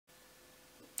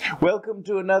Welcome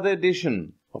to another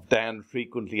edition of Dan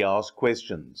Frequently Asked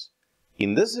Questions.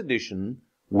 In this edition,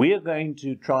 we are going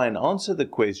to try and answer the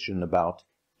question about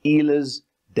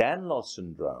Ehlers-Danlos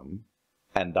Syndrome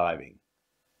and diving.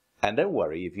 And don't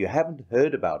worry, if you haven't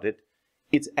heard about it,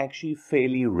 it's actually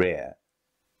fairly rare.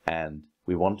 And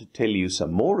we want to tell you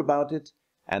some more about it,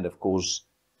 and of course,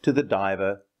 to the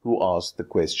diver who asked the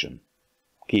question.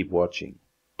 Keep watching.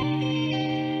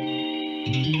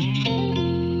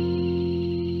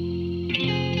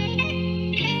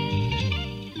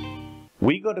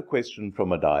 We got a question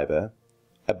from a diver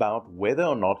about whether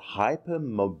or not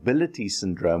hypermobility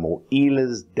syndrome or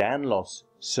Ehlers-Danlos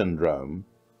syndrome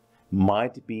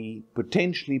might be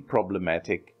potentially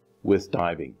problematic with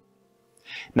diving.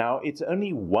 Now, it's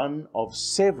only one of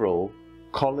several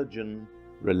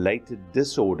collagen-related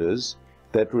disorders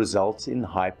that results in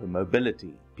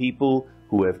hypermobility. People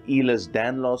who have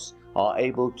Ehlers-Danlos are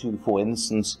able to, for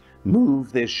instance,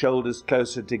 move their shoulders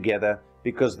closer together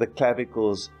because the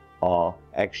clavicles are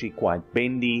actually quite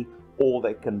bendy, or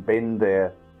they can bend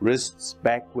their wrists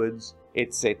backwards,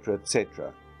 etc.,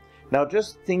 etc. Now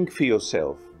just think for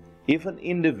yourself, if an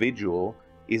individual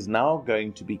is now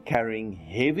going to be carrying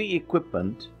heavy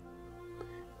equipment,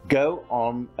 go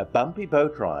on a bumpy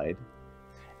boat ride,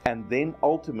 and then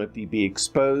ultimately be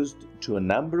exposed to a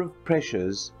number of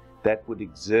pressures that would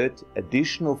exert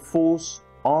additional force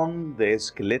on their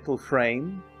skeletal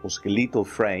frame or skeletal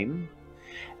frame,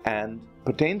 and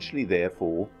potentially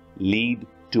therefore lead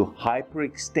to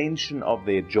hyperextension of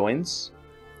their joints,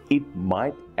 it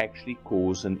might actually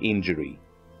cause an injury.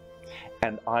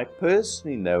 And I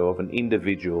personally know of an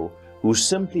individual who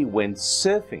simply went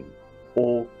surfing,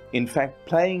 or in fact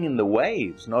playing in the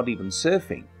waves, not even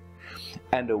surfing,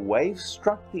 and a wave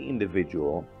struck the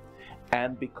individual,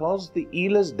 and because the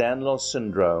Ehlers-Danlos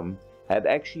syndrome had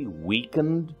actually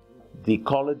weakened the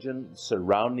collagen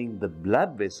surrounding the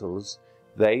blood vessels,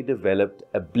 they developed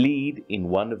a bleed in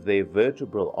one of their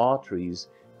vertebral arteries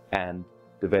and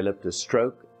developed a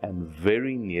stroke and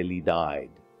very nearly died.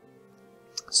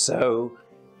 So,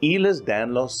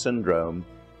 Ehlers-Danlos syndrome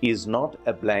is not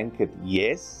a blanket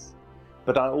yes,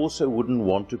 but I also wouldn't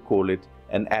want to call it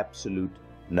an absolute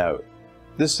no.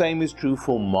 The same is true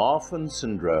for Marfan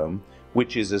syndrome,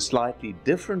 which is a slightly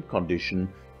different condition,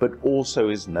 but also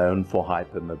is known for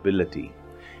hypermobility.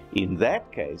 In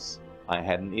that case, I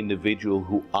had an individual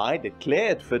who I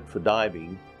declared fit for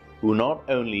diving, who not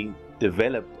only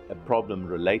developed a problem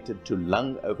related to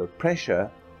lung overpressure,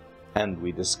 and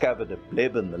we discovered a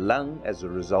bleb in the lung as a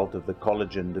result of the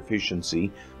collagen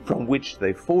deficiency, from which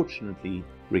they fortunately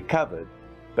recovered,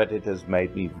 but it has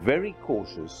made me very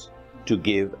cautious to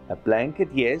give a blanket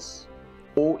yes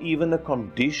or even a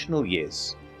conditional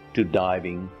yes to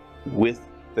diving with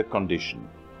the condition.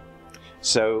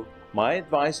 So, my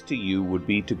advice to you would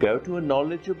be to go to a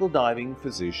knowledgeable diving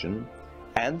physician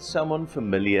and someone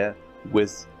familiar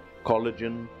with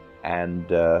collagen and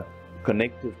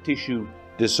connective tissue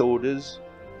disorders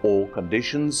or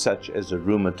conditions such as a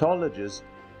rheumatologist,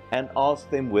 and ask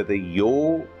them whether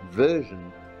your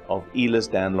version of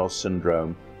Ehlers-Danlos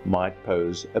syndrome might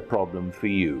pose a problem for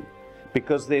you.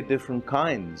 Because there are different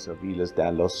kinds of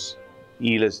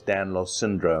Ehlers-Danlos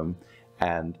syndrome,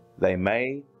 and they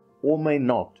may or may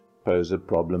not pose a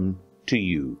problem to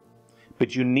you.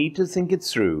 But you need to think it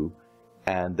through,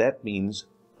 and that means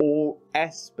all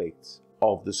aspects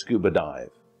of the scuba dive,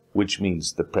 which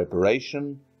means the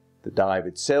preparation, the dive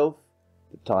itself,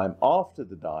 the time after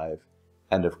the dive,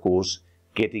 and of course,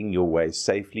 getting your way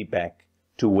safely back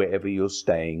to wherever you're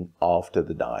staying after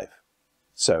the dive.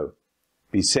 So,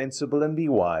 be sensible and be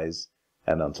wise,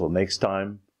 and until next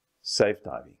time, safe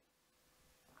diving.